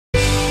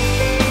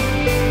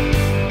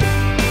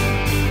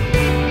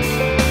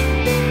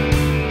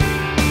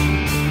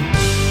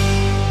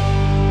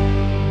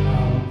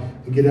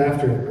get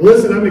after it.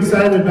 Listen, I'm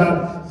excited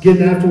about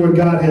getting after what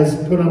God has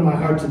put on my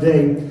heart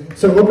today.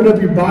 So open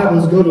up your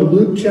Bibles, go to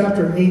Luke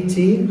chapter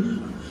 18.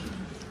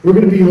 We're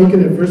going to be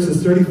looking at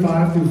verses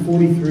 35 through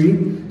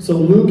 43. So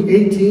Luke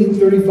 18,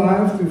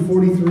 35 through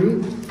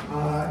 43.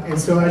 And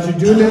so as you're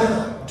doing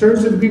that,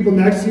 turn to the people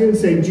next to you and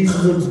say,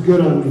 Jesus looks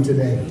good on me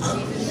today.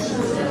 Jesus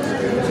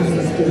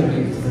looks good on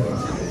me today.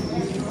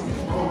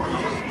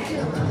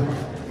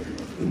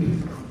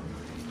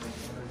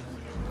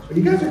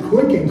 You guys are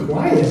quick and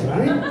quiet,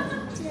 right?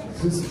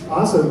 This is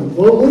awesome.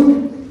 Well,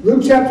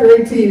 Luke chapter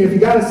 18, if you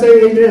got to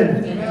say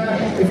amen.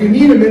 Amen. If you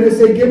need a minute,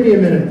 say, give me a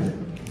minute.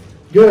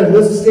 Good.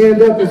 Let's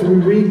stand up as we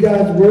read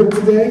God's word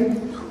today.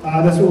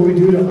 That's what we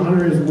do to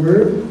honor his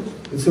word.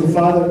 And so,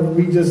 Father,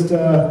 we just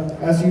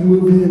ask you to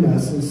move in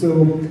us. And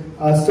so,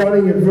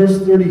 starting at verse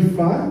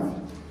 35, it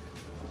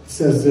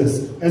says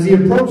this. As he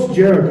approached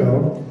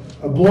Jericho,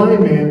 a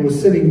blind man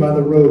was sitting by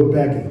the road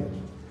begging.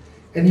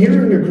 And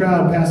hearing a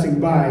crowd passing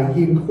by,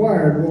 he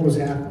inquired what was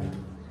happening.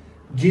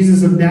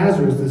 Jesus of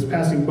Nazareth is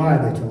passing by,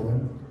 they told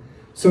him.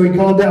 So he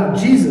called out,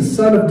 Jesus,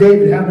 Son of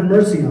David, have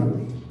mercy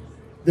on me.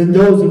 Then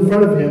those in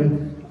front of him,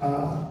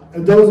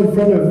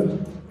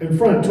 in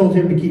front told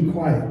him to keep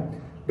quiet.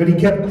 But he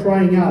kept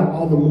crying out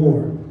all the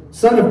more,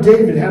 Son of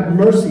David, have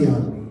mercy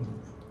on me.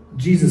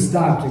 Jesus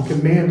stopped and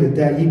commanded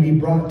that he be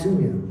brought to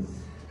him.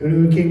 And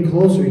when he came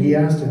closer, he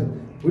asked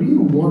him, what do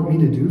you want me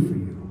to do for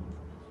you?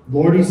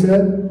 Lord, he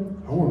said,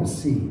 I want to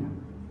see.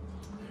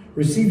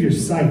 Receive your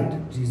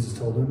sight, Jesus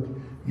told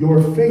him.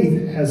 Your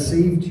faith has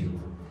saved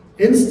you.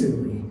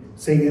 Instantly,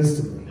 say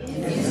instantly.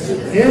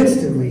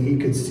 Instantly he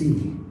could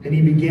see. And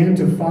he began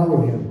to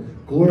follow him,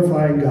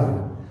 glorifying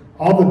God.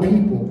 All the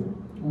people,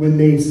 when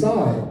they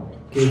saw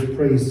it, gave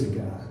praise to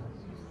God.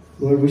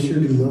 Lord, we sure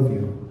do love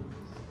you.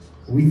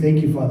 We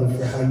thank you, Father,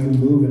 for how you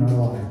move in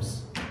our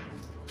lives.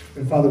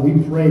 And Father, we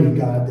pray,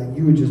 God, that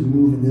you would just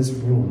move in this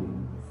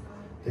room.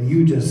 That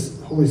you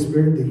just, Holy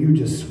Spirit, that you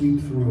just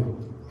sweep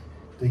through.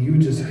 That you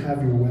just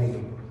have your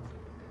way.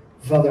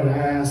 Father, I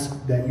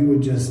ask that you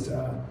would just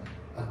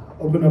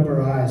open up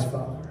our eyes,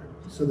 Father,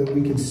 so that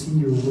we can see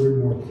your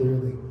word more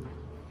clearly.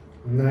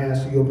 And I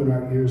ask you to open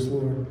our ears,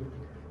 Lord,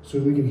 so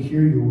we can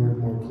hear your word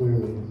more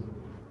clearly.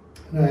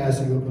 And I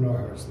ask you to open our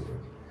hearts, Lord,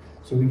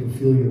 so we can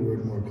feel your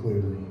word more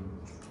clearly.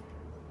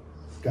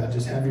 God,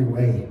 just have your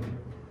way.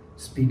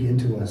 Speak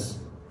into us.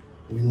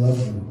 We love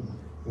you.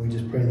 And we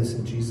just pray this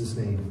in Jesus'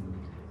 name.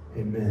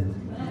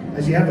 Amen.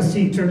 As you have a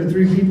seat, turn to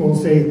three people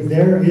and say,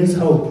 there is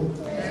hope.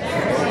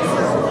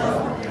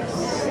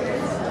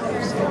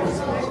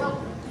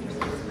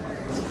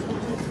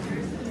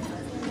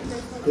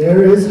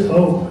 There is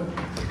hope.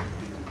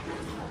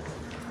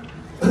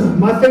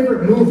 My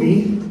favorite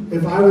movie,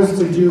 if I was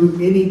to do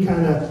any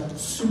kind of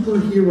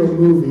superhero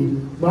movie,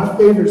 my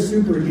favorite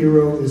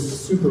superhero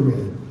is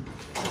Superman.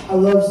 I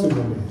love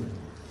Superman.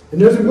 And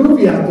there's a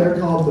movie out there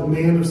called The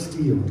Man of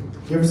Steel.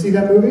 You ever see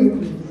that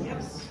movie?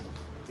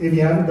 If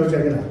you haven't, go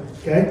check it out,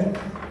 okay?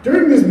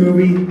 During this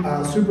movie,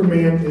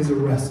 Superman is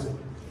arrested.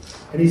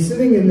 And he's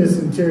sitting in this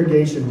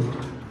interrogation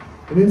room.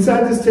 And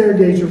inside this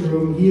interrogation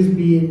room, he is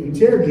being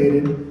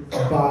interrogated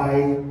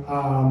by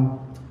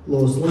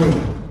Lois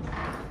Lane.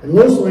 And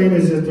Lois Lane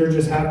is that they're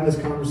just having this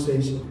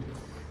conversation.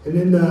 And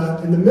in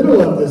the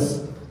middle of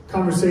this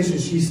conversation,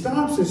 she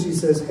stops and she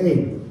says,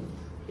 hey,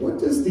 what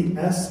does the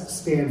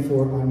S stand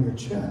for on your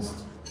chest?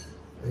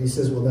 And he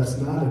says, well, that's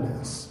not an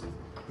S.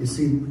 You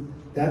see,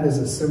 that is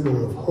a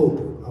symbol of hope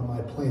on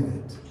my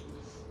planet.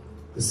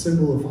 The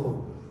symbol of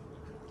hope.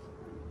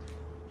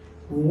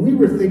 When we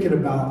were thinking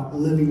about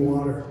living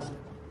water,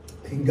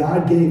 and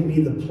God gave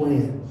me the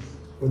plan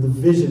or the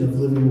vision of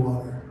living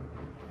water,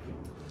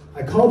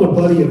 I called a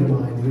buddy of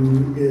mine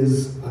who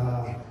is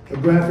a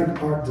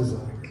graphic art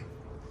designer.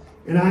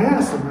 And I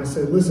asked him, I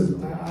said,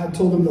 listen, I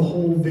told him the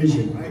whole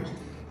vision, right?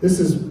 This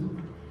is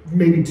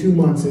maybe 2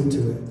 months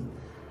into it.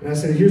 And I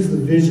said, here's the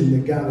vision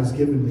that God has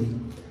given me.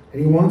 And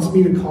he wants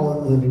me to call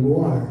it living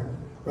water,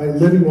 right?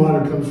 Living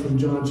water comes from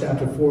John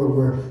chapter 4,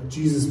 where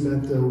Jesus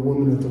met the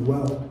woman at the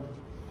well.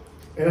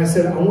 And I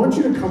said, I want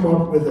you to come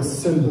up with a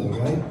symbol,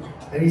 right?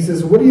 And he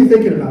says, what are you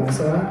thinking about? I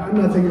said, I'm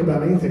not thinking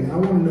about anything. I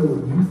want to know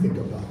what you think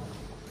about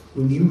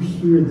when you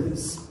hear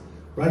this,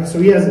 right? So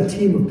he has a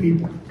team of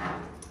people.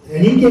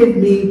 And he gave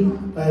me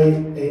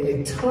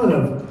a ton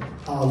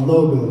of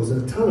logos,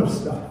 a ton of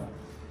stuff.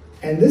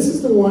 And this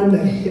is the one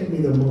that hit me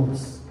the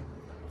most.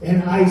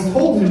 And I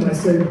told him, I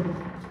said,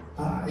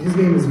 his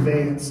name is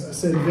Vance. I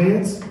said,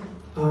 Vance,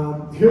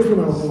 here's what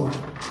I want.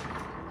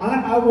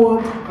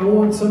 I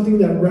want something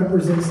that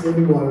represents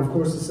Living Water. Of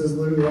course, it says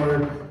Living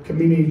Water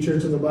Community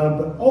Church on the bottom,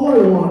 but all I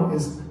want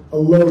is a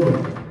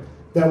logo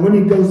that when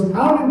it goes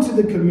out into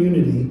the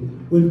community,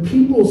 when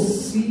people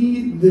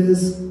see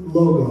this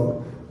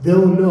logo,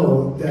 they'll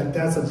know that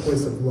that's a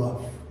place of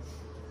love.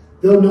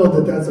 They'll know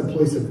that that's a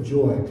place of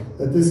joy,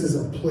 that this is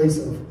a place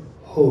of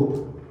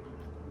hope.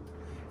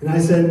 And I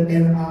said,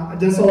 and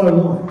that's all I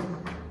want.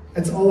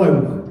 That's all I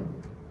want.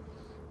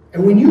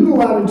 And when you go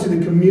out into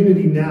the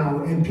community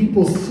now and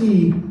people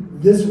see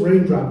this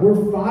raindrop,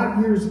 we're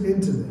 5 years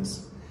into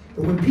this,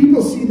 And when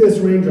people see this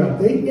raindrop,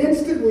 they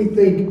instantly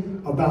think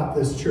about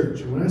this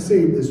church. And when I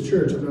say this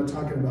church, I'm not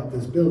talking about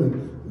this building.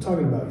 I'm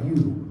talking about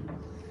you.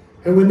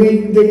 And when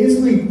they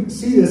instantly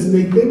see this and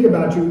they think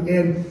about you,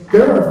 and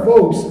there are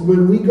folks,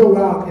 when we go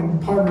out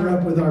and partner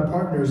up with our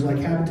partners like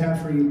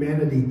Habitat for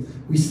Humanity,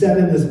 we sat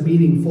in this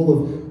meeting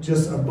full of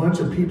just a bunch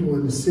of people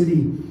in the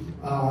city,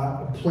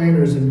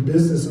 planners and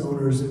business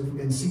owners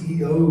and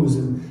CEOs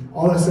and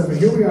all that stuff. And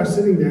here we are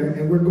sitting there,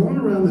 and we're going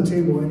around the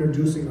table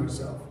introducing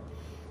ourselves.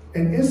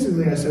 And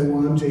instantly I said,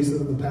 well, I'm Jason,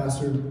 I'm the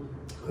pastor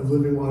of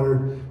Living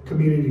Water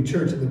Community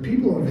Church. And the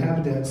people of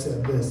Habitat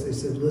said this. They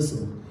said,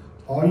 listen,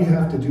 all you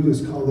have to do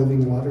is call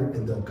Living Water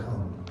and they'll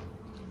come.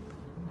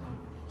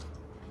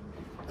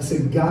 I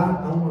said,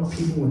 God, I want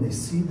people, when they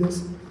see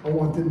this, I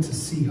want them to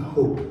see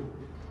hope.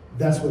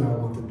 That's what I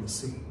want them to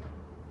see.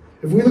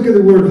 If we look at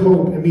the word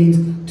hope, it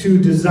means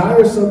to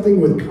desire something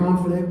with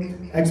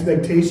confident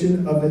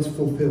expectation of its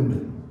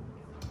fulfillment.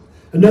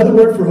 Another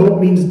word for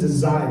hope means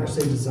desire.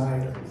 Say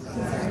desire.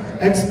 Desire.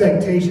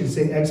 Expectation.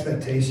 Say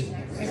expectation.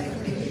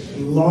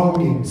 Expectation.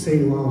 Longing. Say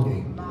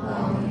longing.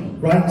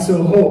 Longing. Right?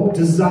 So hope,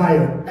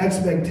 desire,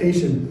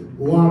 expectation,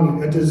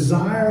 longing. A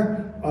desire,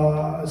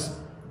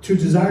 to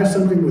desire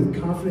something with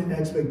confident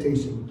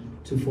expectation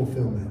to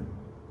fulfillment.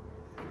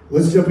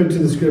 Let's jump into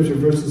the scripture,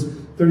 verses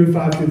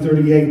 35 through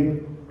 38.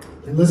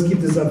 And let's keep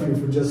this up here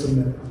for just a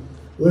minute.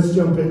 Let's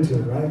jump into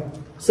it, right?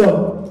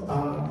 So,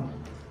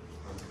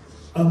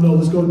 no,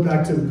 let's go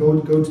back to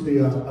go to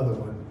the other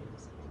one.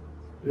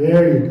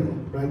 There you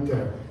go, right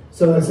there.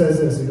 So it says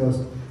this, it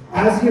goes,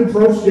 as he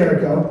approached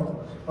Jericho,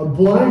 a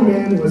blind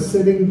man was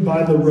sitting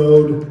by the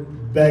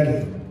road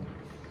begging.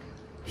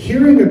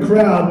 Hearing a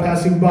crowd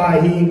passing by,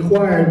 he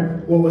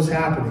inquired what was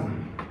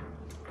happening.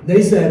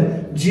 They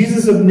said,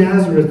 Jesus of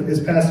Nazareth is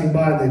passing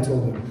by, they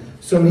told him.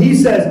 So he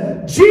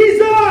says,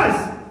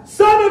 Jesus!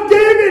 Son of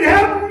David,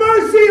 have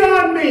mercy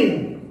on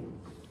me.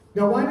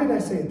 Now, why did I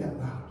say it that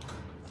loud?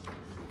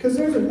 Because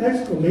there's an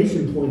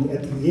exclamation point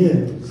at the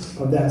end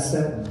of that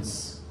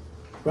sentence,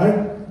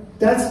 right?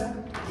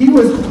 He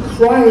was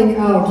crying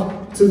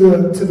out to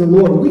the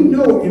Lord. We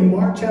know in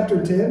Mark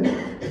chapter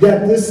 10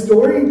 that this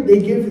story,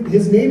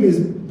 his name is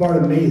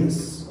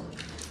Bartimaeus.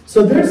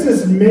 So there's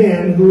this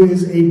man who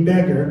is a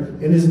beggar,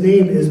 and his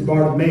name is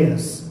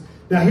Bartimaeus.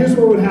 Now, here's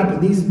what would happen.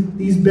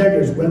 These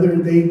beggars, whether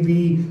they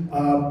be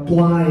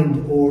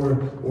blind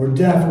or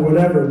deaf or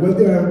whatever,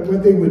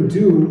 what they would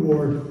do,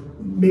 or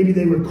maybe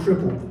they were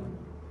crippled,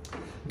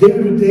 they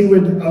would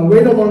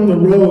wait along the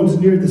roads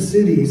near the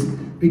cities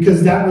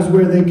because that was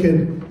where they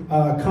could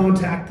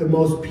contact the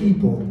most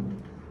people.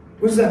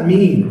 What does that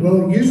mean?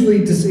 Well, usually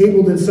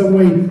disabled in some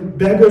way,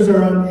 beggars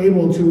are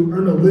unable to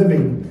earn a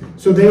living.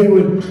 So they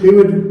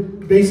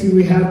would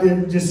basically have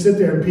to just sit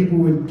there and people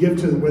would give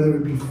to them, whether it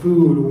would be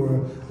food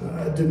or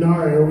a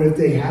denarii, or if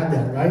they had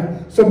that,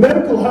 right? So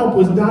medical help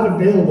was not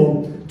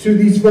available to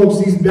these folks,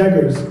 these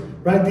beggars,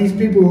 right? These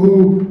people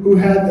who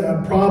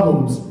had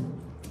problems.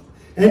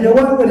 And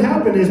what would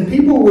happen is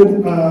people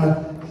would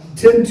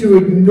tend to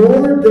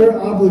ignore their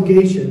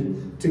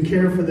obligation to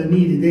care for the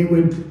needy. They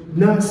would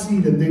not see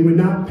them. They would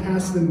not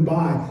pass them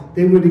by.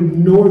 They would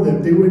ignore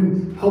them. They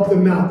wouldn't help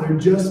them out. They're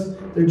just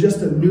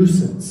a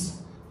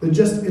nuisance. They're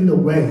just in the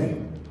way.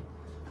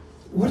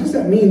 What does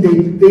that mean?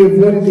 They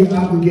avoided the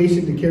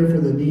obligation to care for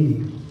the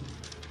needy.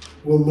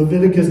 Well,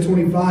 Leviticus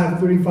 25,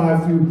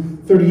 35 through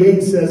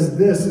 38 says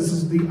this. This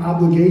is the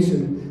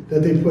obligation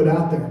that they put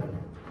out there.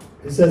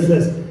 It says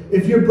this.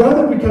 If your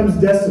brother becomes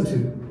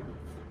destitute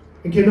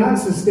and cannot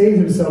sustain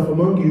himself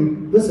among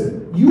you,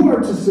 listen, you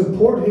are to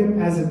support him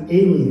as an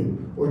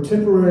alien or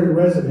temporary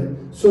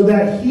resident so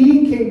that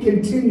he can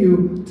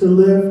continue to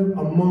live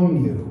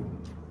among you.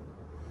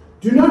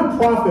 Do not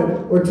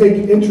profit or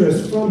take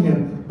interest from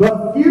him,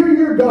 but fear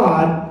your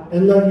God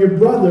and let your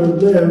brother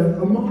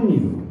live among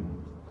you.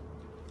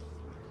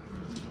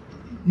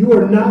 You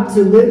are not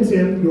to lend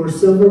him your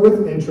silver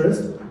with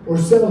interest or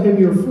sell him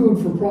your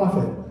food for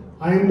profit.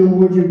 I am the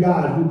Lord your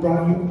God who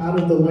brought you out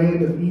of the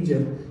land of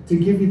Egypt to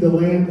give you the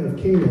land of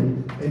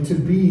Canaan and to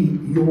be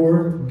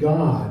your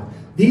God.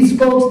 These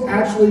folks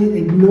actually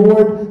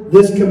ignored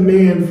this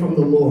command from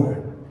the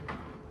Lord.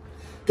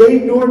 They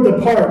ignored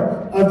the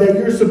part that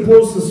you're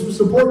supposed to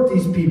support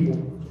these people.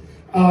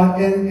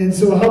 And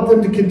so help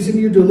them to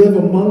continue to live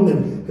among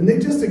them. And they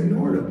just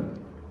ignored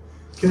them.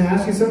 Can I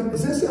ask you something?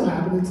 Is that still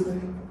happening today?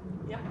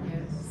 Yep.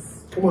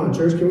 Yes. Come on,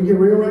 church. Can we get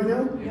real right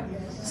now? Yep.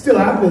 It's still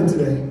happening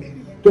today.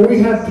 Don't we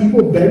have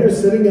people, beggars,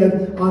 sitting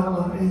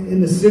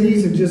in the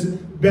cities and just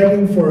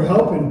begging for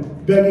help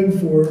and begging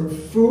for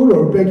food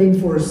or begging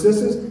for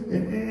assistance?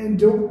 And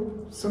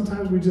don't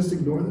sometimes we just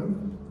ignore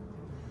them?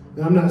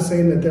 Now, I'm not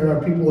saying that there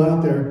are people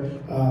out there.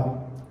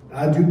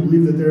 I do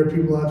believe that there are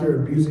people out there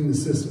abusing the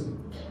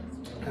system.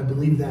 I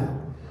believe that.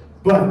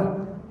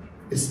 But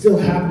it's still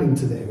happening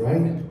today,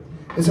 right?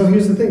 And so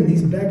here's the thing.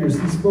 These beggars,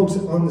 these folks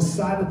on the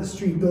side of the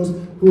street, those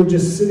who are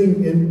just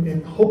sitting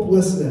in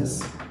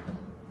hopelessness,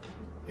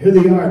 here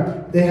they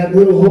are. They had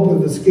little hope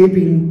of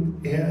escaping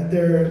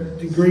their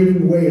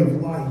degrading way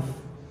of life.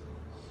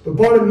 But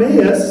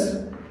Bartimaeus,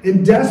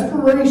 in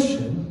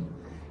desperation,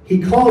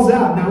 he calls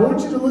out. Now I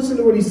want you to listen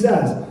to what he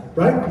says,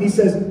 right? He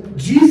says,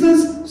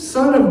 Jesus,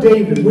 son of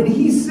David. When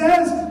he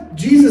says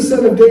Jesus,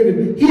 son of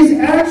David, he's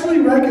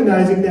actually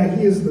recognizing that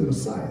he is the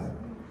Messiah.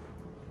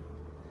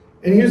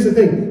 And here's the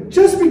thing.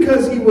 Just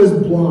because he was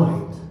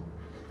blind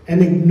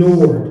and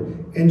ignored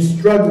and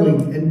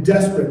struggling and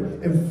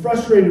desperate and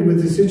frustrated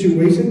with the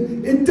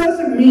situation, it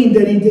doesn't mean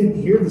that he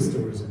didn't hear the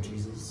stories of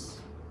Jesus.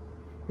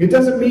 It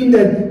doesn't mean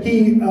that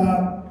he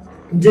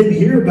didn't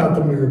hear about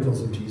the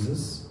miracles of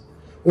Jesus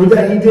or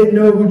that he didn't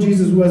know who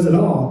Jesus was at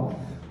all.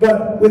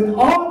 But with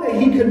all that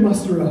he could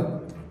muster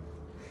up,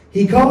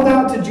 he called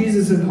out to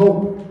Jesus in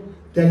hope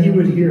that he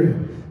would hear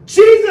him.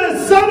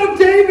 Jesus, son of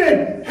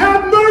David,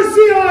 have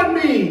mercy on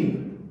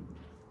me.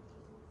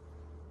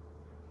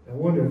 I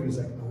wonder if he's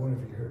like, I wonder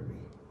if he heard me.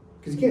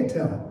 Because you can't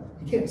tell.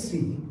 You can't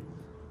see.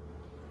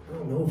 I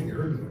don't know if he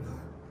heard me or not.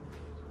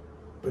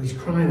 But he's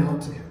crying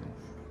out to him.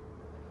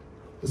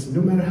 Listen,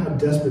 no matter how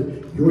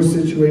desperate your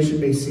situation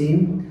may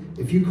seem,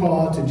 if you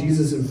call out to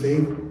Jesus in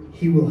faith,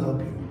 he will help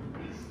you.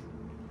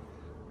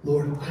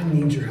 Lord, I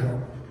need your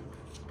help.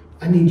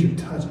 I need your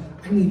touch.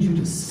 I need you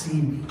to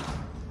see me.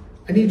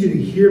 I need you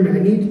to hear me.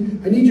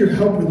 I need your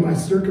help with my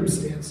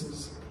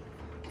circumstances.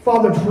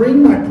 Father,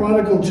 bring my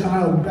prodigal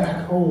child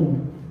back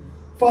home.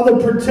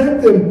 Father,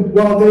 protect them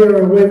while they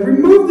are away.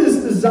 Remove this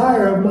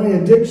desire of my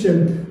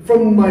addiction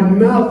from my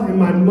mouth and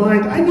my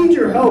mind. I need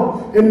your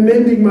help in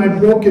mending my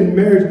broken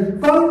marriage.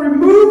 Father,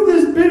 remove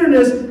this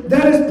bitterness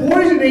that is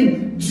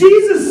poisoning.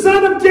 Jesus,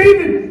 son of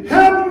David,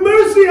 have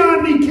mercy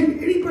on me. Can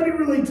anybody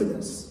relate to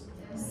this?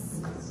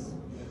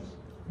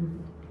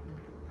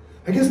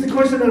 I guess the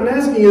question I'm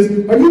asking is,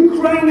 are you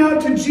crying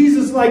out to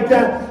Jesus like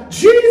that?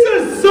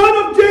 Jesus,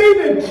 son of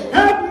David,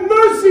 have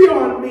mercy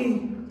on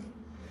me.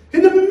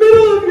 In the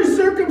middle of your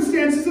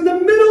circumstances, in the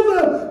middle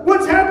of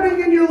what's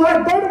happening in your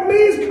life,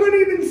 Bartimaeus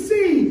couldn't even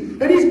see.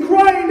 And he's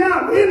crying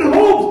out in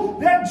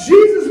hopes that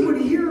Jesus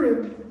would hear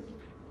him.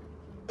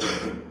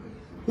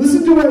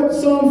 Listen to what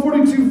Psalm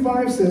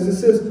 42:5 says. It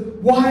says,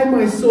 why,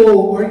 my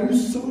soul, are you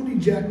so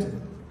dejected?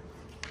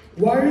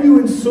 Why are you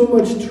in so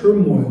much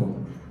turmoil?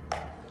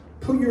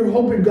 Put your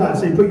hope in God.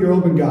 Say, put your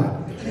hope in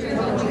God.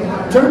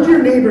 Turn to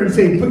your neighbor and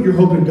say, put your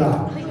hope in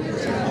God.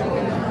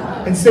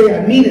 And say,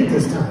 I mean it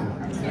this time.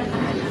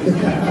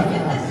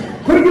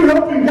 Put your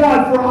hope in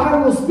God, for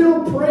I will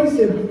still praise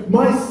him,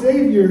 my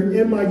Savior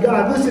and my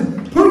God.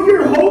 Listen, put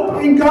your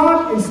hope in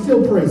God and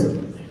still praise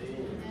him.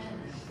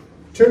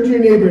 Turn to your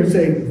neighbor and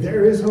say,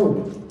 there is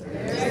hope.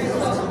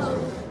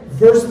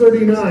 Verse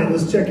 39,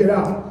 let's check it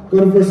out.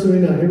 Go to verse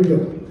 39, here we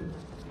go.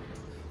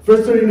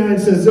 Verse 39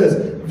 says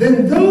this,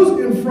 then those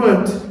in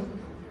front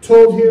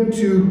told him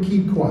to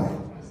keep quiet.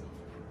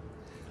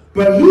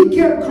 But he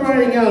kept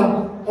crying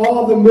out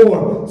all the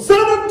more,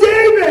 Son of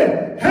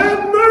David,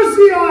 have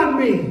mercy on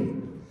me.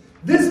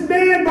 This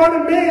man,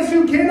 Bartimaeus,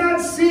 who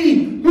cannot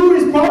see, who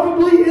is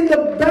probably in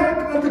the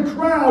back of the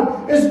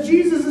crowd as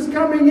Jesus is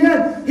coming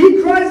in,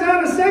 he cries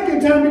out a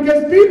second time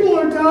because people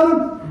are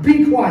telling him,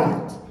 be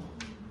quiet.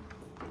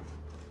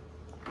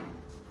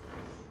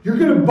 You're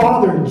going to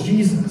bother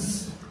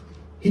Jesus.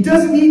 He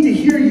doesn't need to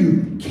hear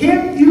you.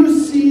 Can't you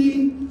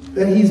see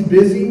that he's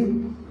busy?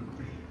 You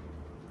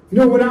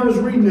know, when I was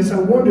reading this, I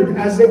wondered,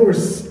 as they were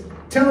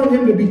telling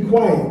him to be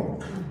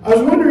quiet, I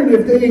was wondering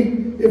if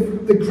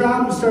the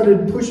crowd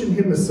started pushing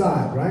him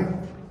aside, right?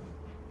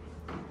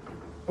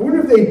 I wonder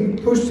if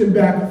they pushed him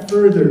back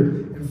further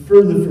and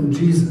further from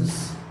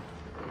Jesus.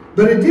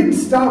 But it didn't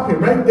stop him,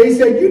 right? They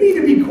said, you need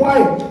to be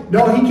quiet.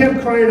 No, he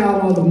kept crying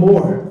out all the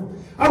more.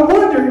 I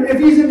wonder if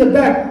he's in the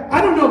back. I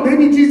don't know,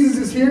 maybe Jesus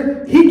is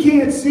here. He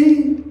can't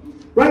see.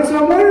 Right? So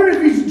I wonder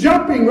if he's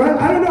jumping, right?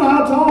 I don't know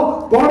how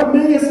tall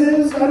Bartimaeus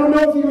is. I don't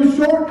know if he was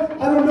short.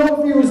 I don't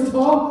know if he was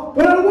tall.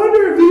 But I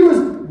wonder if he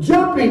was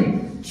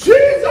jumping.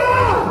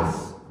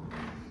 Jesus!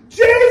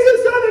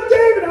 Jesus, son of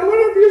David! I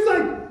wonder if he was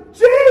like,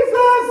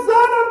 Jesus,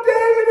 son of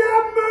David,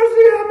 have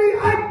mercy on me.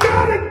 I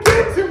gotta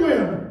get to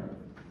him.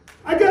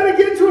 I gotta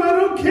get to him. I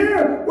don't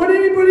care what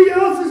anybody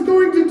else is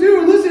going to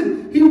do.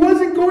 Listen, he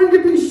wasn't going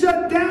to be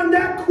shut down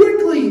that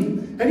quickly.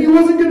 And he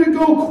wasn't going to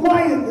go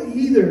quietly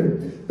either.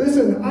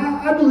 Listen,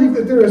 I believe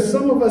that there are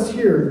some of us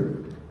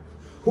here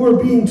who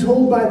are being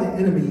told by the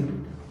enemy,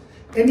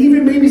 and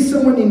even maybe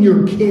someone in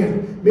your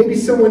camp, maybe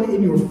someone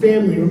in your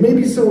family, or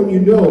maybe someone you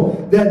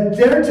know, that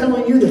they're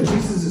telling you that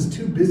Jesus is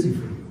too busy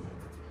for you.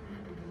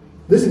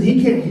 Listen,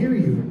 he can't hear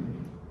you.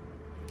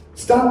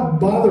 Stop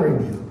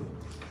bothering him.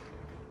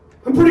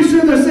 I'm pretty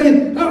sure they're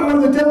saying,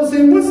 the devil's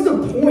saying, what's the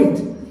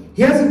point?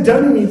 He hasn't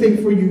done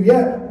anything for you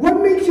yet.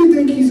 What makes you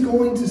think he's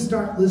going to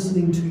start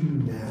listening to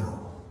you now?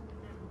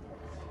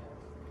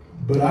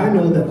 But I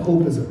know that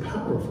hope is a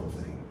powerful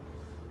thing.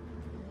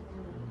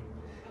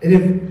 And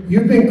if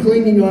you've been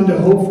clinging on to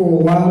hope for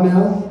a while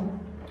now,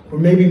 or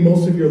maybe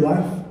most of your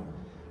life,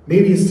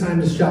 maybe it's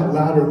time to shout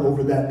louder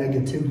over that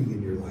negativity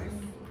in your life.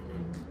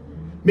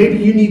 Maybe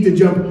you need to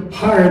jump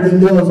higher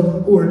than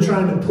those who are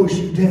trying to push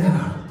you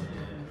down.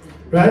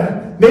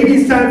 Right? Maybe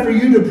it's time for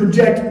you to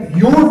project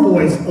your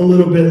voice a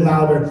little bit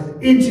louder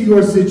into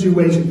your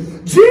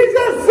situation.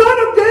 Jesus,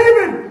 son of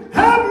David,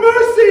 have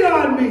mercy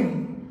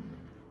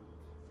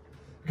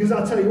Because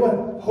I'll tell you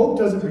what, hope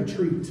doesn't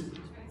retreat.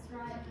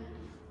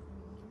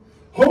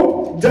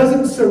 Hope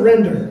doesn't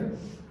surrender.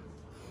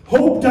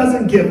 Hope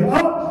doesn't give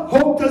up.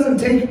 Hope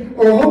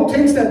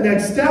takes that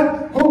next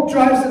step. Hope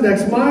drives the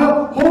next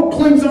mile. Hope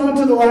clings on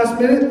to the last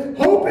minute.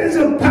 Hope is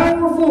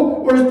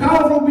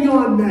powerful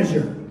beyond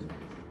measure.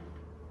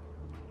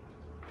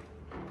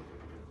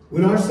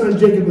 When our son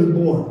Jacob was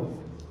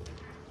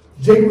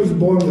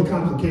born with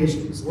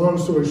complications. Long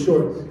story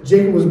short,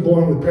 Jacob was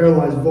born with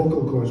paralyzed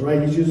vocal cords,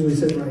 right? He's usually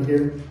sitting right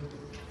here,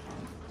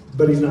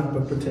 but he's not,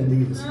 but pretend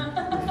he is.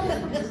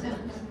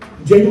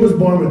 Jacob was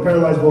born with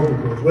paralyzed vocal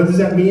cords. What does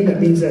that mean? That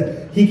means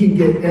that he can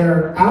get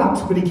air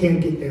out, but he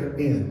can't get air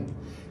in.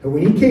 And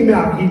when he came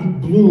out, he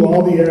blew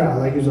all the air out.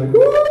 Like he was like,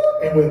 woo,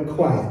 and went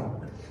quiet.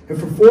 And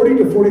for 40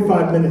 to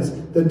 45 minutes,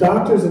 the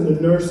doctors and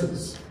the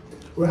nurses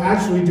were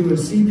actually doing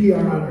CPR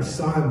on our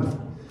son.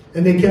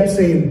 And they kept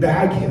saying,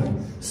 bag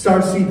him,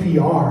 start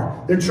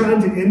CPR. They're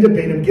trying to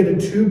intubate him, get a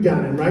tube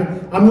down him, right?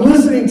 I'm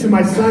listening to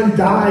my son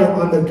die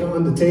on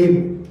the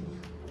table.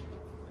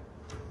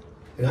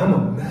 And I'm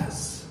a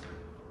mess.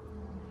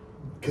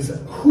 Because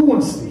who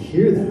wants to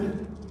hear that?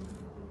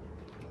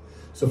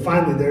 So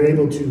finally, they're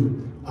able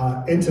to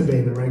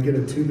intubate him, right? Get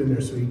a tube in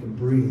there so he can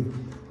breathe.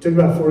 It took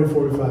about 40,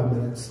 45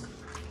 minutes.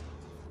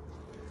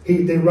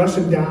 They rush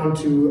him down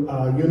to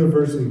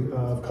University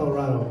of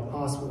Colorado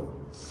Hospital.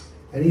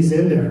 And he's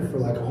in there for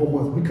like a whole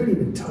month. We couldn't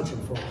even touch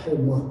him for a whole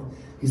month.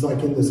 He's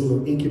like in this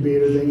little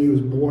incubator thing. He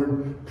was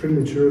born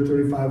premature,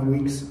 35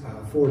 weeks,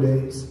 4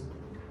 days.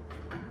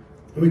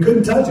 And we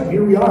couldn't touch him.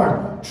 Here we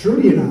are,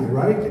 Trudy and I,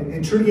 right?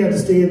 And Trudy had to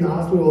stay in the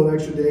hospital an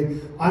extra day.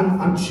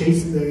 I'm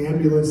chasing the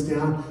ambulance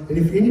down. And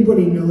if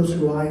anybody knows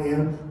who I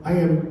am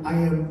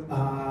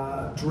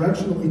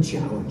directionally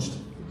challenged.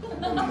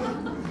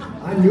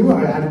 I knew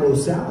I had to go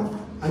south.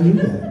 I knew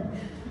that,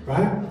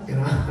 right? And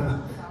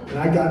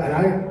I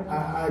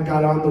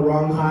got on the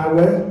wrong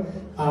highway,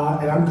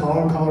 and I'm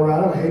calling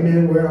Colorado. Hey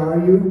man, where are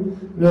you?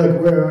 And they're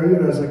like, where are you?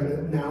 And I was like,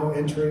 now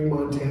entering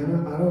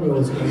Montana. I don't know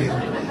what's going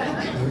on.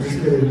 I'm just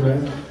kidding,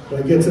 right? But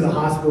I get to the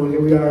hospital, and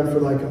here we are for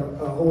like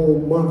a whole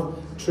month.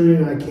 Trudy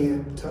and I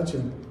can't touch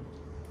him.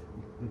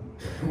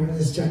 We're in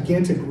this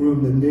gigantic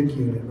room, the NIC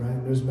unit, right?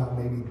 There's about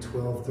maybe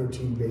 12,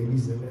 13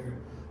 babies in there,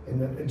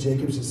 and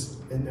Jacob's just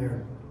in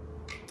there.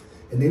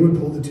 And they would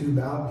pull the tube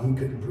out, and he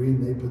couldn't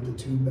breathe, and they put the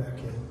tube back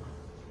in.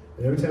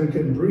 And every time he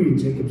couldn't breathe,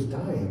 Jacob's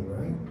dying,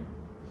 right?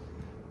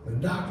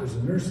 And doctors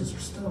and nurses are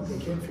stumped. They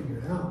can't figure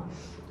it out.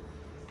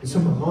 And so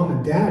my mom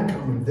and dad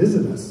come and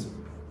visit us.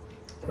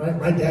 Right?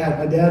 My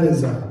dad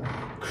is a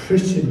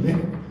Christian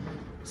man.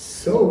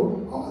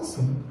 So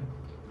awesome.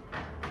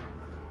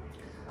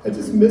 I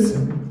just miss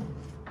him.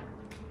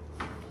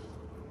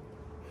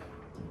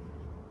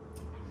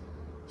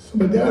 So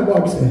my dad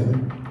walks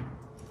in,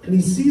 and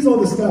he sees all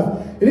this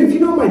stuff. And if you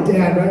know my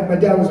dad, right? My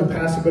dad was a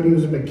pastor, but he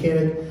was a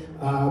mechanic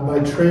by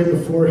trade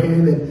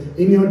beforehand. And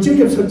you know,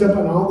 Jacob's hooked up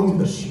on all these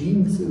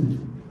machines. And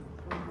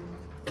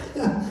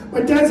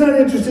my dad's not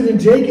interested in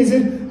Jake. He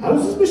said, how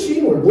does this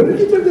machine work? What if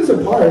you took this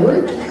apart? What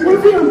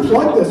if you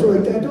unplug this? We're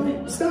like, Dad,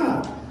 don't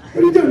stop.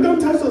 What are you doing? Don't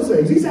touch those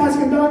things. He's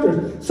asking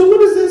doctors. So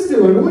what is this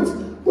doing?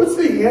 What's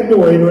the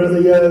android or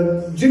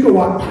the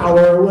gigawatt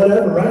power or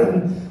whatever, right?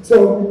 And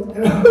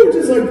we're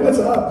just like, what's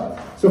up?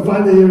 So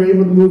finally they were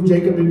able to move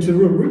Jacob into the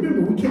room.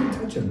 Remember, we can't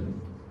touch him.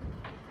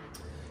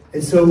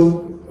 And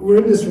so we're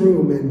in this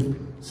room, and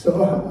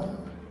so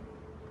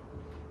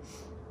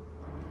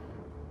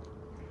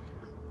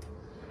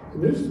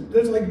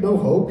there's like no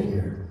hope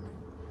here.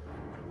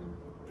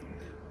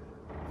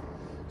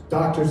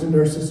 Doctors and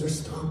nurses are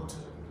stumped.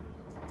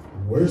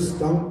 We're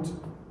stumped.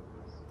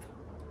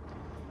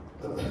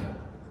 God,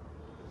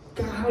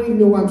 I don't even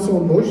know why I'm so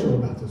emotional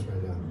about this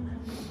right now.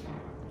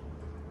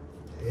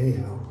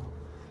 Anyhow,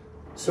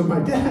 so my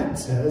dad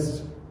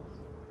says,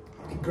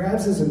 he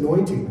grabs his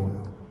anointing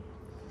oil,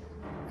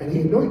 and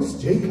he anoints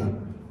Jacob.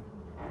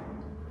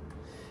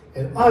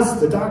 And us,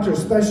 the doctors,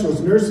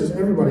 specialists, nurses,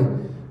 everybody,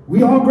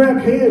 we all grab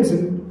hands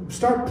and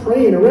start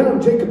praying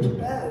around Jacob's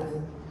bed.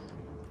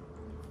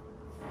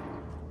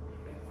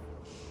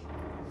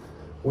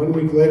 1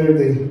 week later,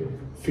 they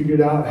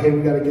figured out, hey,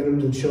 we got to get him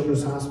to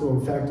Children's Hospital.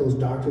 In fact, those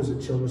doctors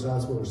at Children's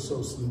Hospital are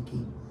so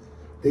sneaky.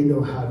 They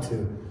know how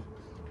to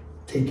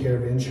take care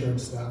of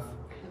insurance stuff.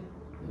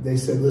 They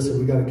said, listen,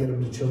 we got to get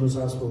him to Children's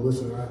Hospital.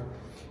 Listen, our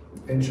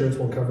insurance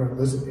won't cover him.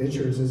 Listen,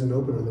 insurance isn't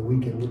open on the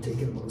weekend. We're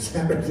taking him on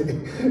Saturday.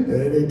 And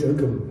they took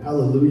him.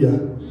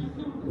 Hallelujah.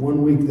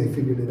 1 week, they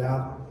figured it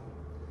out.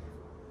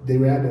 They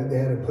had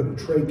to put a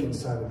trach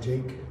inside of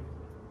Jake.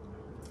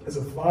 As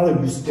a father,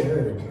 you stare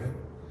at him, right?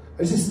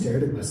 I just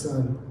stared at my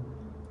son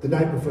the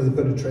night before they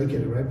put a trach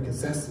in it, right?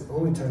 Because that's the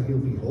only time he'll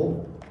be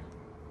whole.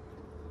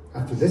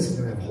 After this, he's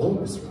going to have a hole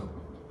in his throat.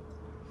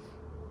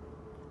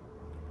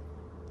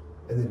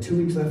 And then 2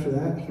 weeks after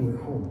that, he went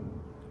home.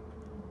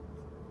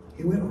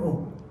 He went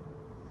home.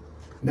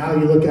 Now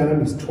you look at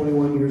him, he's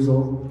 21 years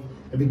old.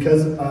 And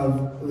because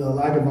of the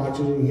lack of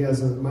oxygen, he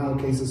has a mild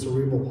case of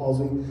cerebral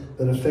palsy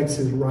that affects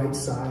his right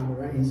side,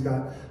 right? He's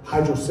got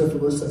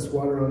hydrocephalus, that's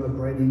water on the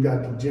brain. He's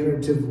got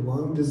degenerative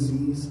lung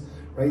disease,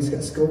 right? He's got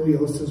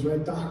scoliosis,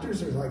 right?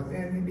 Doctors are like,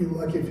 man, he'd be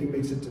lucky if he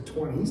makes it to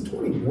 20. He's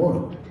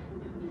 21.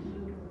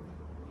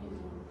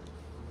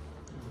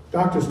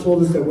 Doctors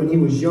told us that when he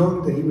was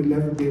young, that he would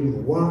never be able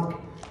to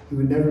walk. He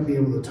would never be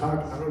able to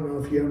talk. I don't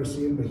know if you ever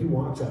see him, but he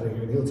walks out of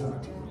here and he'll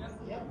talk to you.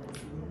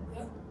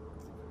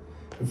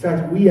 In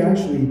fact, we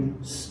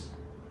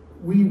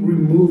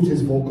removed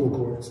his vocal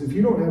cords. If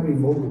you don't have any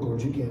vocal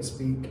cords, you can't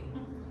speak.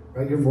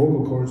 Right? Your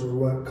vocal cords are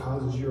what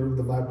causes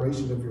the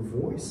vibration of your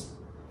voice.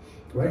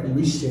 Right? And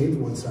we shaved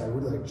one side.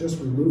 We just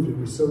removed it.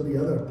 We sewed the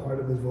other part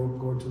of his vocal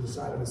cord to the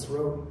side of his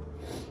throat.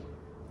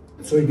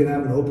 So he could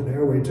have an open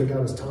airway. He took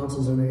out his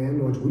tonsils and the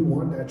amylase. We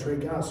want that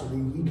trach out so that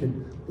he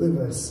could live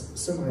a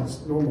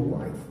semi-normal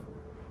life.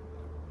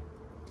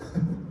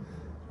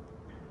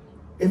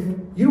 If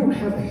you don't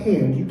have a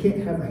hand, you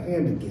can't have a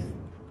hand again.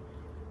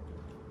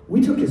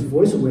 We took his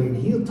voice away and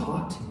he'll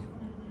talk to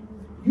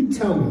you. You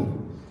tell me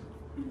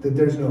that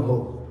there's no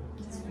hope.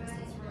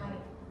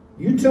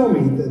 You tell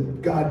me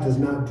that God does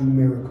not do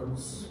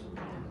miracles.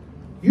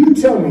 You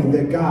tell me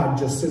that God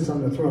just sits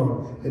on the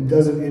throne and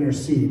doesn't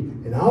intercede,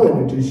 and I'll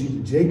introduce you to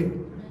Jacob.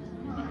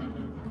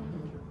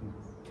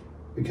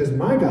 Because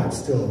my God's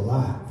still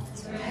alive.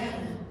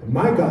 And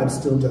my God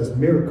still does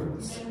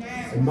miracles.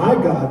 And my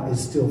God is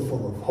still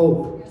full of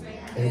hope.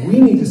 And we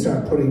need to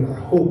start putting our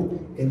hope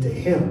into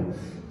him.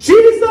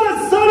 Jesus,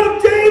 Son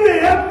of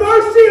David, have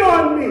mercy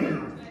on me.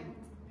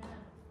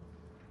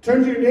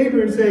 Turn to your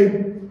neighbor and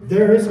say,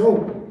 there is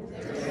hope.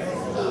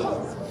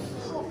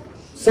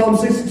 Psalm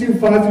 62,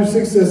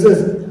 5-6 says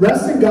this,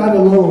 rest in God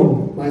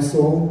alone, my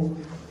soul,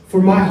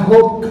 for my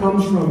hope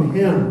comes from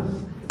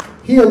him.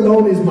 He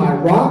alone is my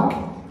rock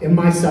and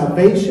my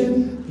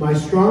salvation, my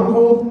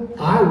stronghold.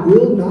 I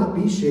will not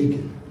be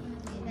shaken.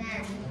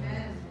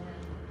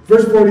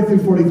 Verse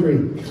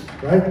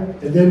 40-43, right?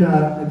 And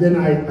then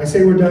I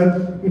say we're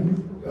done.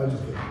 I'm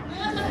just kidding.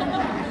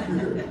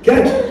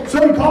 Okay,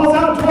 so he calls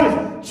out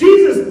twice.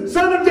 Jesus,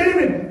 Son of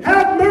David,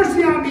 have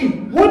mercy on me.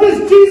 What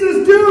does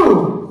Jesus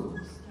do?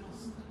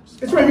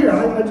 It's right here.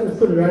 I just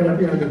put it right up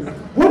here.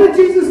 What did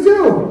Jesus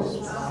do?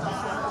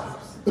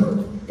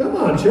 Come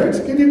on, church.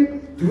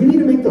 Do we need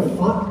to make the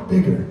font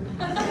bigger?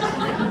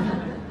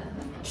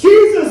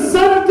 Jesus,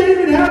 Son of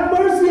David, have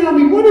mercy on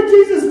me. What did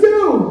Jesus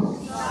do?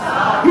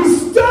 He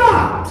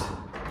stopped.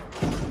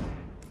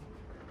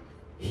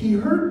 He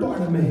heard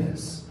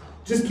Bartimaeus.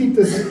 Just keep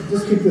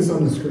this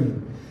on the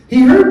screen.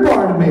 He heard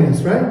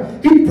Bartimaeus,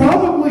 right? He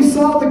probably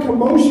saw the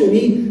commotion.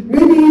 He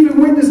maybe even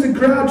witnessed the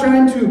crowd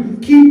trying to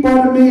keep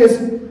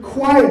Bartimaeus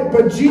quiet.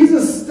 But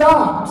Jesus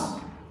stopped.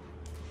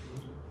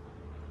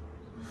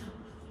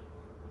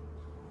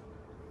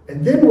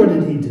 And then what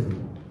did he do?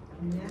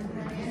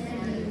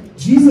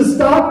 Jesus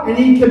stopped and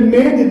he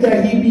commanded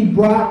that he be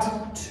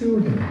brought to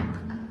him.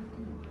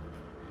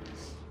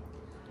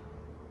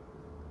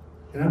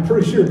 And I'm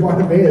pretty sure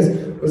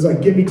Bartimaeus was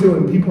like, get me to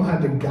him. People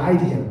had to guide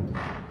him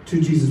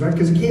to Jesus, right?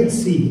 Because he can't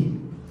see,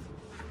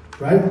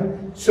 right?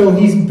 So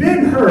he's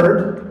been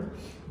heard.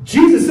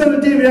 Jesus, Son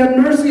of David, have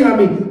mercy on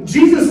me.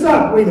 Jesus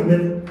stopped. Wait a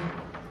minute.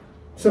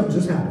 Something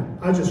just happened.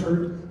 I just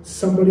heard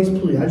somebody's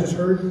plea. I just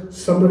heard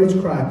somebody's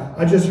cry.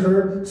 I just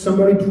heard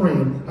somebody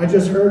praying. I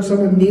just heard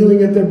someone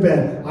kneeling at their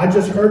bed. I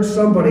just heard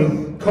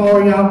somebody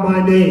calling out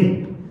my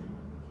name.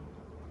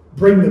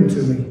 Bring them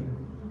to me.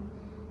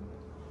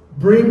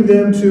 Bring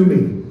them to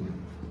me.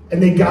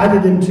 And they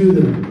guided him to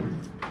them.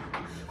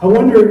 I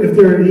wonder if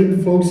there are any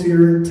folks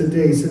here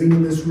today, sitting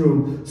in this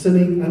room,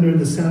 sitting under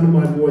the sound of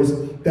my voice,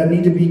 that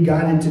need to be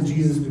guided to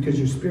Jesus because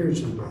you're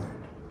spiritually blind.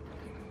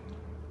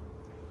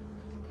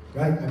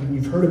 Right? I mean,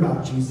 you've heard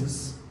about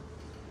Jesus.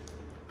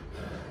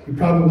 You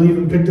probably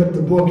even picked up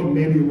the book and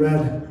maybe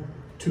read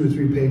 2 or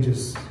 3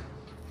 pages.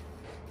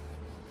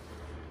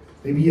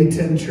 Maybe you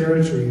attend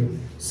church or you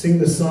sing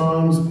the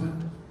songs, but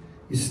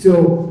you're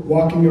still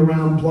walking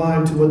around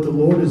blind to what the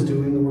Lord is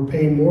doing, and we're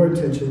paying more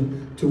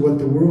attention to what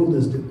the world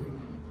is doing.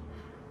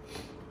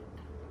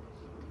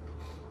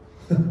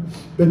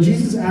 But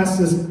Jesus asked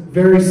this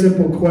very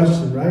simple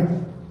question, right?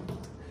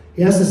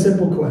 He asked a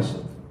simple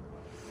question.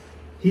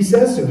 He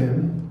says to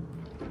him,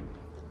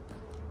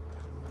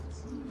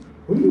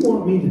 what do you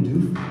want me to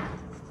do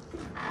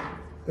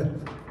for you?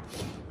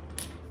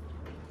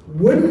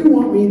 What do you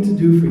want me to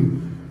do for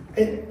you?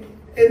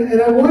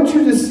 And I want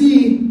you to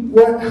see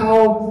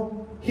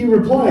how he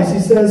replies. He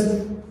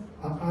says,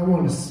 I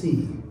want to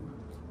see.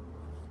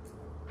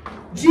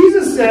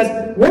 Jesus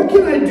says, what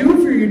can I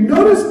do for you?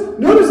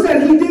 Notice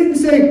that he didn't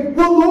say,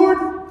 well, Lord,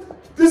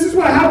 this is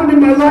what happened in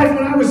my life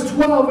when I was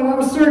 12 and I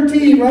was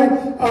 13,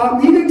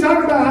 right? He didn't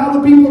talk about how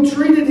the people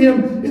treated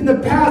him in the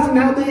past and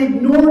how they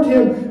ignored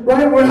him,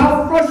 right? Or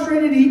how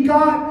frustrated he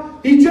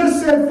got. He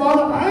just said,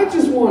 Father, I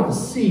just want to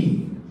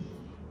see.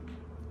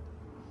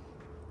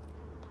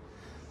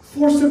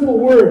 4 simple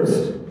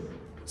words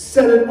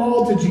said it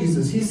all to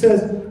Jesus. He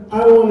says,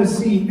 I want to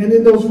see. And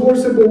in those 4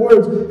 simple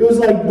words, it was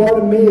like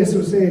Bartimaeus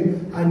was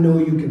saying, I know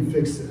you can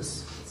fix this.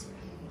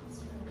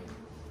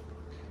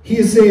 He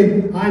is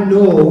saying, I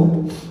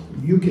know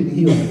you can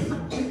heal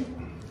me.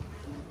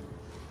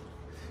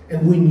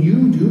 And when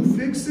you do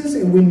fix this,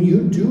 and when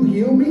you do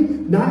heal me,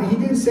 he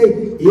didn't say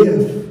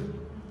if.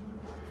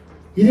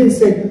 He didn't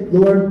say,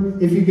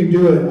 Lord, if you can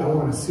do it, I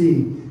want to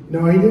see.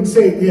 No, he didn't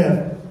say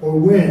if or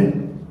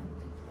when.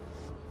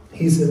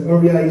 He said,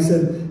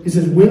 he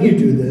says, when you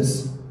do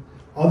this,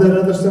 all that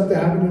other stuff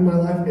that happened in my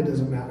life, it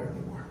doesn't matter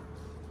anymore.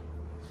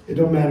 It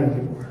don't matter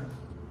anymore.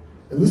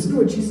 And listen to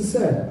what Jesus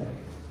said.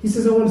 He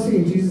says, I want to see.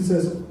 And Jesus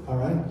says, all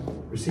right,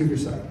 receive your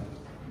sight.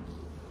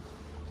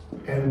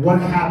 And what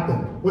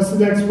happened? What's the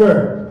next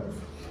word?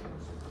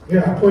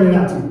 Here, I pointed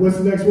out to you. What's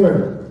the next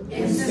word?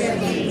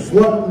 Instantly.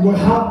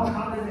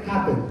 How did it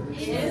happen?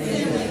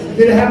 Instantly.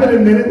 Did it happen a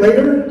minute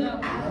later?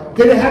 No.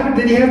 Did it happen?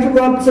 Did he have to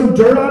rub some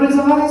dirt on his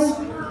eyes?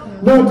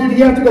 No. Did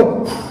he have to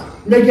go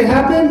make it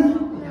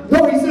happen?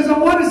 No. He says, I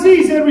want to see.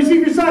 He said,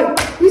 receive your sight.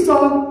 He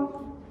saw.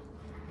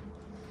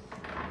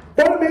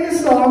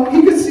 Bartimaeus saw.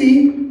 He could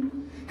see.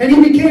 And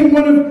he became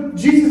one of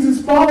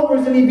Jesus'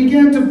 followers, and he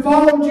began to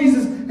follow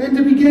Jesus and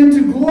to begin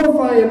to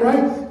glorify him,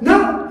 right?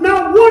 Not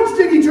once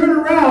did he turn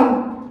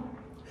around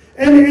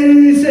and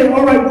he said,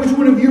 all right, which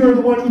one of you are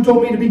the one who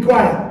told me to be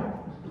quiet?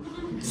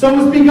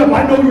 Someone speak up.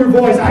 I know your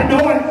voice. I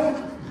know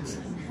it.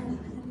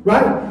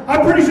 Right?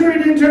 I'm pretty sure he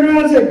didn't turn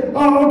around and say,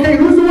 oh, okay,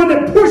 who's the one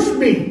that pushed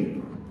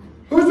me?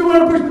 Who's the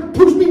one that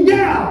pushed me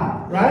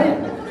down? Right?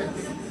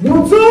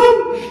 Want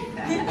some?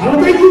 I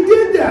don't think he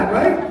did that,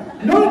 right?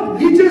 No,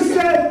 he just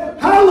said,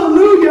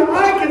 hallelujah,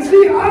 I can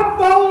see. I'm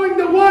following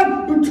the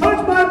one who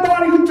touched my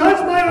body, who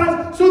touched my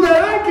eyes, so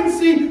that I can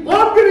see.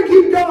 I'm going to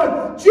keep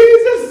going.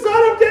 Jesus,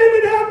 Son of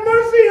David, have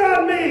mercy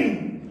on me.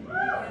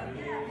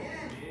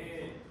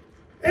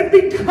 And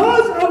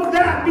because of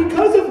that,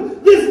 because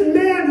of this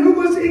man who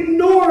was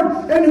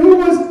ignored and who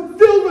was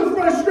filled with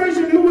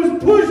frustration, who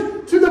was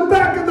pushed to the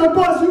back of the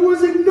bus, who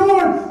was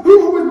ignored,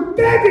 who was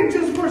begging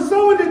just for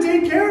someone to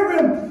take care of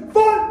him,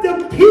 fought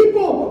the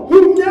people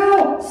who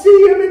now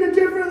see him in a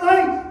different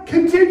light,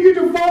 continue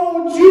to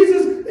follow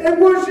Jesus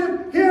and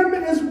worship him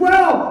as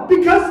well.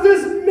 Because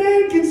this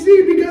man can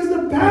see, because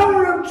the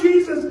power of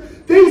Jesus,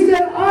 they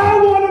said, I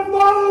want to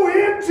follow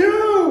him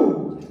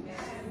too.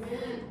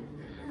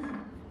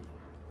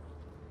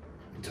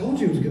 I told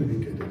you it was going to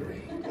be good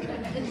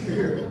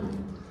today.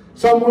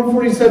 Psalm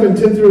 147,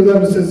 10 through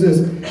 11 says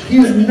this, he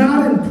is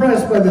not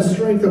impressed by the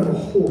strength of a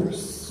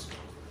horse.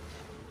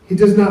 He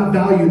does not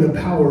value the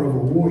power of a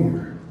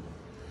warrior.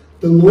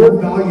 The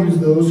Lord values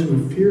those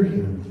who fear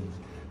him,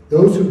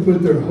 those who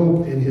put their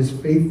hope in his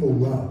faithful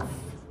love.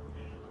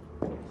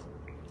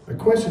 My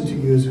question to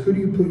you is, who do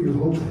you put your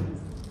hope in?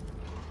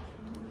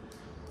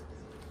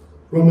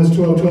 Romans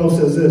 12:12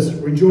 says this,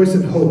 rejoice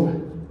in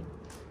hope.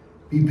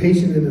 Be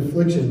patient in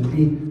affliction.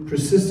 Be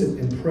persistent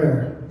in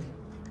prayer.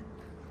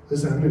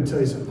 Listen, I'm going to tell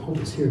you something. Hope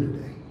is here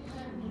today.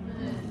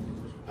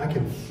 I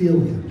can feel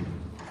him.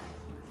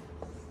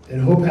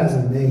 And hope has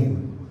a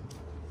name.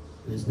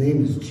 And his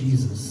name is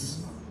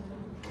Jesus.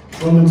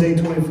 Romans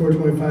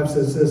 8:24-25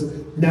 says this,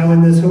 now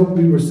in this hope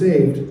we were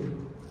saved,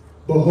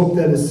 but hope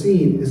that is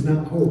seen is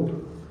not hope.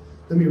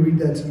 Let me read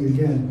that to you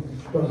again.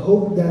 But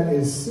hope that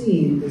is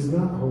seen is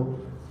not hope.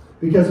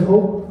 Because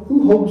hope,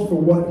 who hopes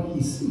for what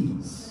he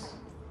sees?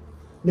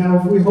 Now,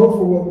 if we hope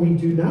for what we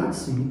do not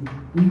see,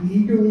 we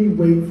eagerly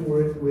wait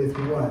for it with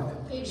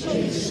what?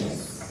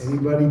 Patience.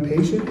 Anybody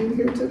patient in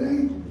here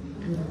today?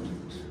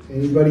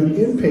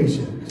 Anybody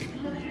impatient?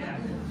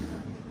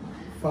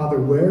 Father,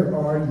 where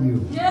are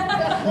you?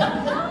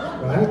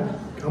 Right?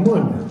 Come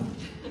on now.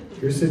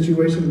 Your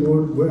situation,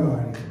 Lord, where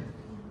are you?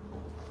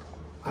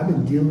 I've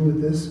been dealing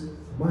with this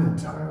my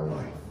entire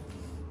life.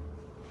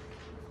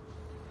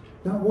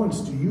 Not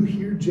once do you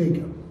hear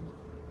Jacob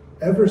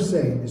ever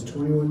say in his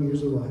 21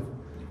 years of life,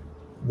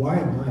 why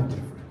am I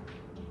different?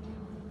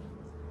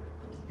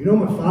 You know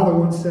what my father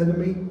once said to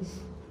me?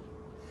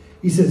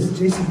 He says,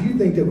 Jason, do you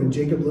think that when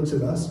Jacob looks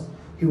at us,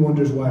 he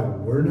wonders why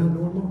we're not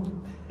normal?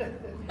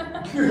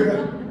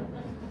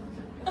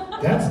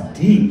 That's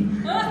deep.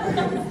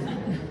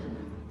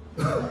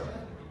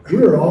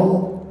 We're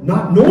all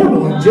not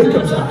normal in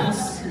Jacob's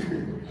eyes.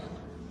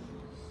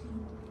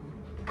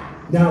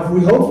 Now, if we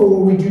hope for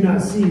what we do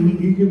not see, we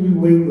eagerly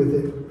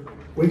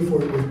wait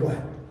for it with what?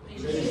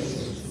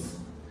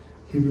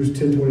 Hebrews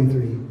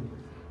 10:23.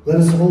 Let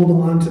us hold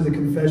on to the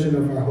confession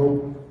of our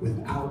hope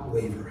without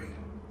wavering.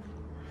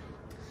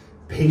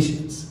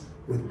 Patience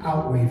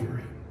without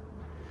wavering,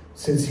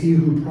 since he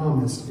who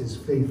promised is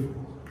faithful.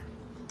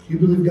 Do you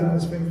believe God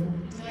is faithful?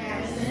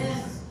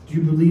 Yes. Do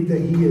you believe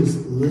that he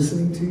is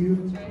listening to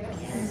you?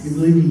 Yes. Do you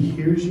believe he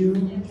hears you?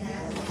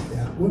 Yes.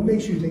 Yeah. What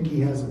makes you think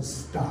he hasn't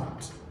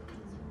stopped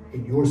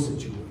in your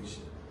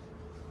situation?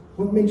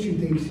 What makes you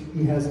think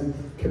he hasn't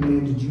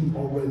commanded you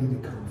already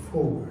to come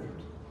forward?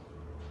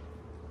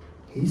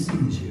 He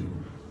sees you.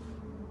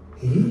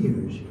 He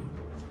hears you.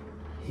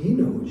 He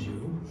knows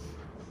you.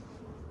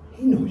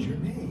 He knows your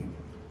name.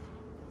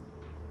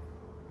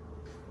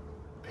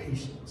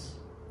 Patience.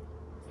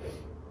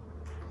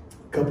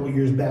 A couple of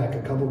years back,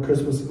 a couple of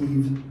Christmas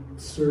Eve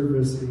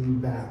services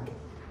back,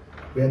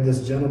 we had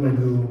this gentleman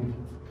who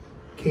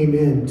came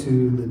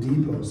into the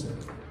depot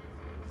center,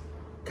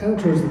 kind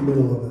of towards the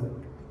middle of it.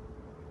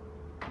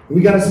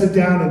 We got to sit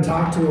down and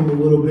talk to him a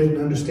little bit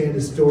and understand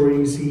his story.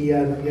 You see, he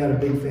had a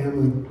big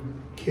family,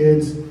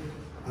 kids.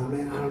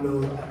 Man, I don't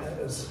know.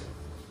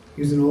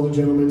 He was an older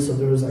gentleman, so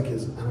there was like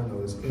his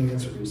aunts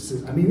or his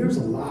sisters. I mean, there's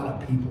a lot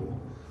of people,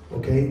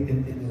 okay,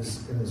 in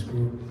this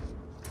group.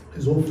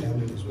 His whole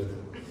family was with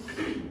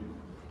him.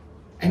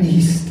 And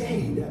he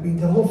stayed. I mean,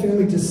 the whole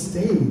family just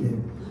stayed.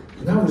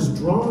 And I was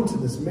drawn to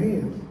this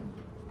man.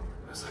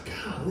 I was like,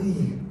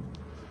 golly,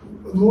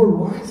 Lord,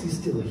 why is he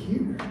still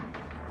here?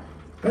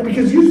 Right?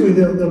 Because usually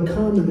they'll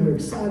come and they're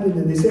excited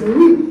and they say,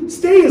 we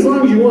stay as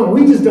long as you want.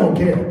 We just don't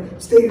care.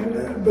 Stay,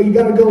 but you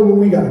got to go when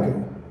we got to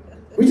go.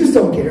 We just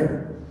don't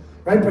care.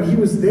 Right? But he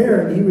was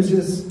there and he was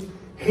just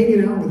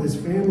hanging out with his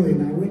family.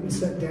 And I went and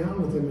sat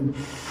down with him and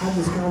had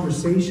this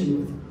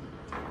conversation with him.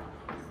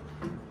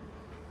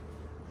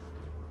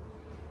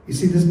 You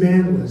see, this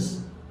man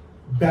was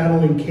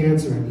battling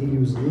cancer and he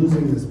was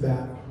losing this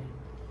battle.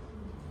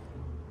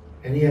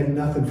 And he had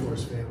nothing for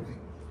his family.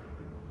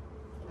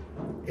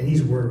 And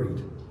he's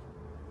worried.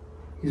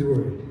 He's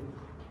worried.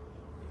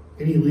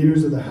 Any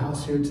leaders of the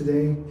house here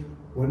today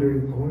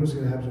wondering, I wonder what's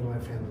going to happen to my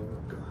family when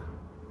I'm gone?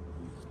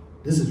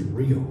 This is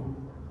real.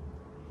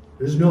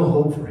 There's no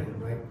hope for him,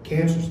 right?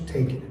 Cancer's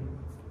taken him.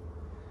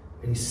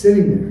 And he's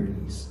sitting there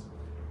and he's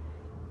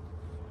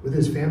with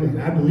his family.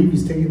 And I believe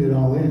he's taking it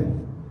all in.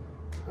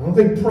 I don't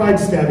think pride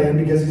stepped in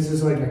because he's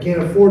just like, I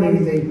can't afford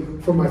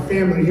anything for my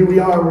family. Here we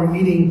are, we're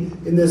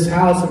eating in this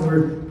house and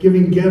we're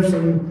giving gifts,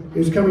 and it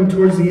was coming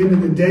towards the end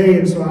of the day,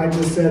 and so I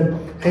just said,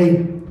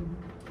 hey,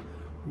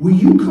 will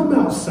you come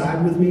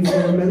outside with me for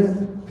a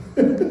minute?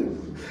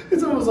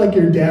 It's almost like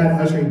your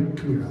dad ushering,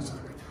 come here outside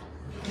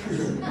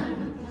right now.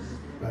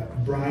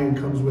 Right, Brian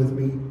comes with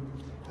me.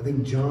 I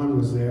think John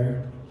was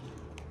there.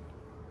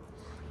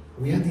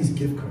 We had these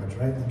gift cards,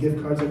 right? The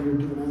gift cards that we were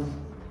giving out.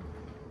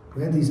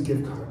 We had these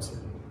gift cards, and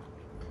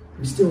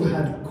we still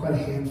had quite a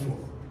handful.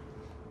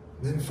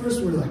 And then at first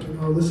we were like,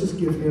 let's just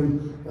give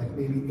him like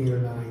maybe 8 or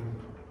 9.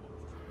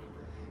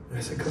 And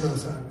I said, come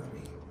outside with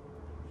me.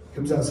 He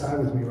comes outside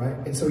with me, right?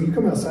 And so you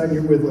come outside and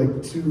you're with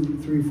like 2,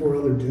 3, 4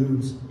 other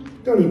dudes.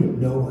 Don't even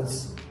know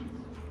us.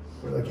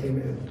 We're like, hey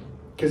man,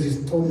 because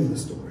he's told me the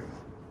story.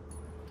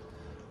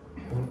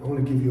 I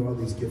want to give you all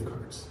these gift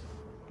cards.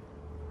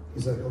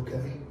 He's like,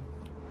 okay.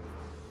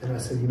 And I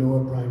said, you know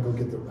what, Brian, go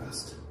get the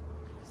rest.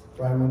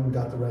 Brian went and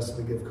got the rest of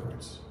the gift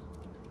cards.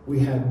 We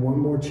had one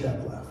more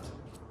check left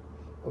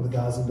of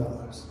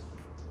 $1,000.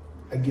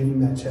 I give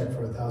him that check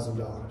for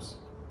 $1,000.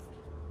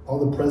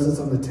 All the presents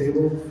on the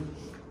table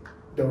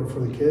that were for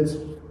the kids,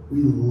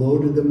 we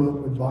loaded them up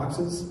with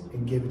boxes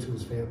and gave it to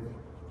his family.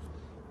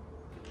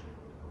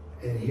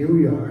 And here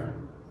we are.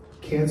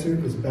 Cancer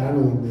is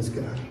battling this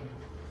guy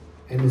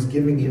and is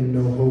giving him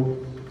no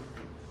hope.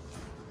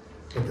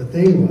 But the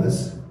thing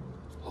was,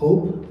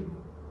 hope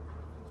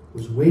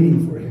was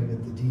waiting for him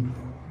at the depot.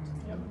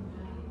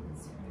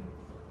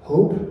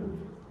 Hope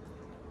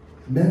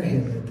met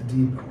him at the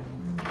depot.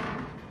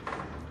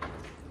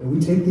 And we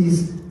take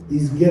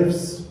these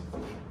gifts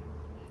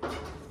and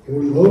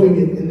we're loading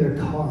it in their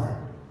car.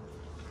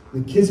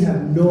 The kids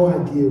have no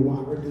idea why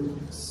we're doing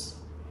this.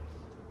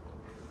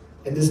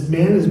 And this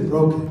man is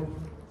broken.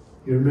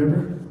 You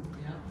remember?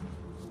 Yeah.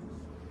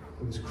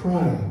 He was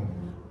crying.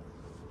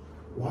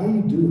 Why are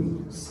you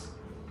doing this?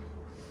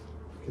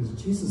 Because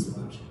Jesus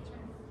loves you.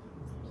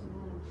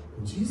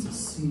 And Jesus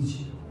sees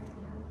you.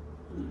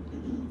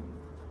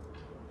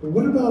 But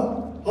what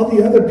about all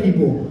the other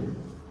people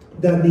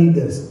that need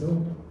this?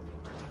 No.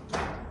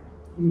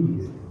 You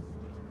need it.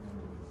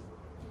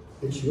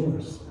 It's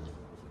yours.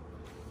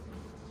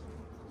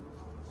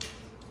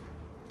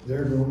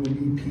 There are going to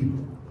be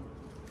people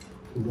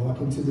who walk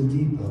into the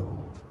depot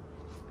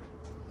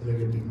and they're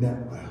going to be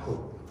met by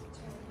hope.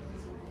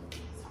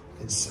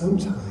 And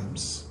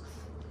sometimes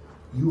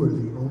you are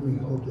the only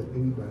hope that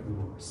anybody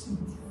will receive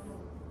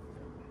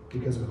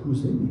because of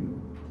who's in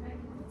you.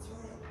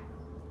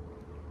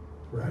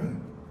 Right?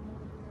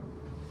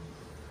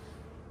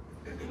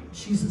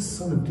 Jesus,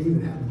 Son of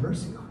David, have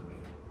mercy on me.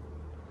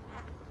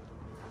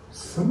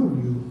 Some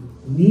of you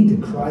need to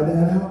cry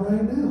that out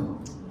right now.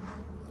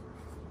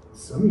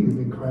 Some of you have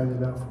been crying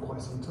it out for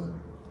quite some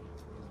time.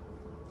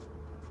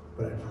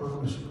 But I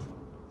promise you,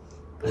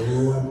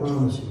 oh, I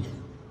promise you,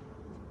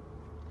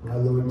 my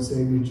Lord and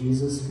Savior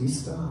Jesus, He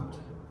stopped.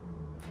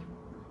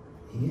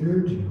 He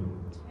heard you.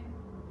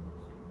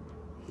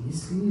 He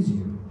sees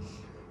you.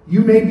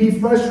 You may be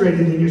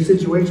frustrated in your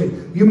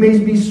situation. You may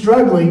be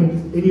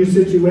struggling in your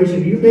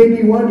situation. You may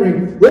be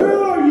wondering,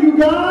 where are you,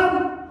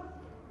 God?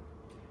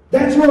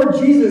 That's Lord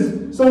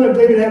Jesus, Son of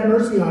David, have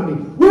mercy on me.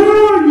 Where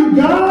are you,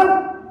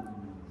 God?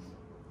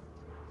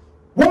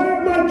 Why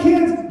are my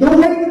kids the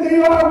way that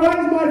they are? Why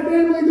is my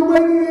family the way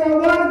that they are?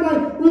 Why is my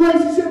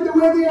relationship the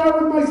way they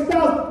are with my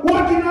spouse?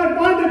 Why can't I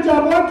find a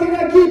job? Why can't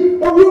I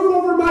keep a roof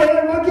over my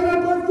head? Why can't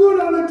I put food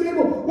on the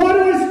table? Why do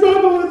I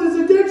struggle with this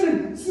addiction?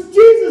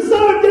 Jesus,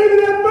 Son of David,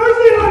 have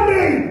mercy on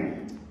me!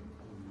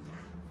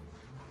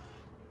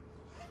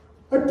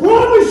 I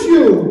promise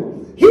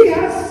you, He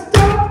has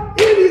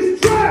stopped in His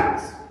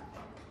tracks.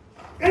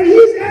 And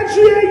He's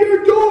actually at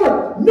your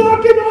door, knocking.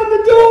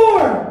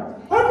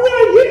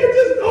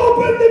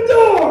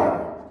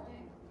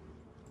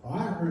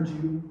 heard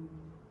you.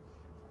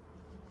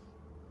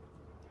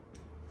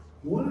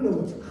 You want to know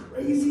what's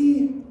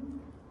crazy?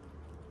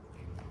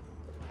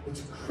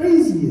 What's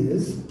crazy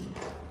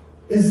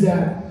is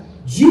that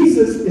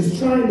Jesus is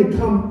trying to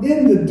come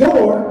in the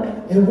door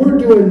and we're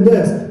doing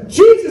this.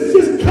 Jesus,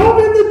 just come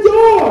in the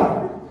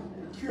door!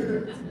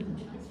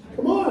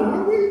 Come on,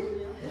 aren't we?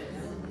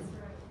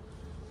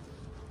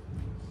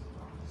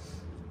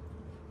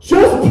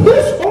 Just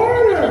push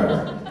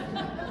harder!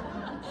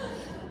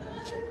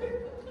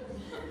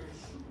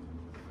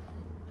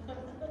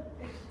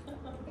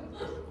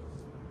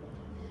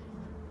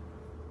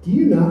 Do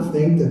you not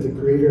think that the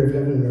creator of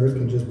heaven and earth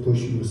can just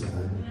push you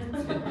aside?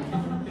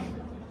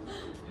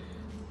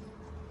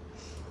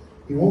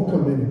 He won't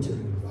come in until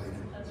you invite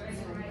him.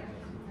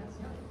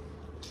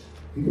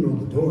 You can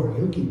open the door,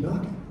 he'll keep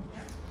knocking.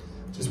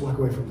 Just walk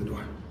away from the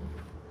door.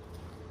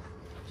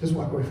 Just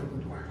walk away from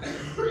the door.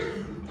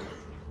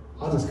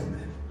 I'll just come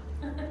in.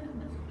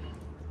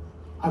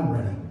 I'm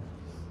ready.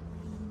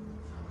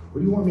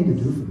 What do you want me to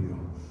do for you?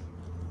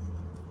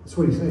 That's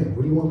what he's saying.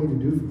 What do you want me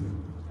to do for you?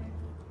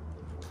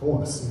 I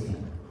want to see.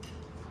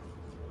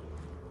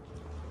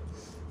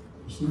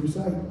 Receive your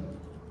sight.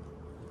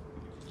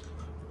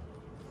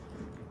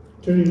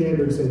 Turn to your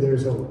neighbor and say,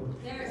 there's hope.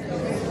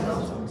 There's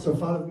hope. So,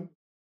 Father,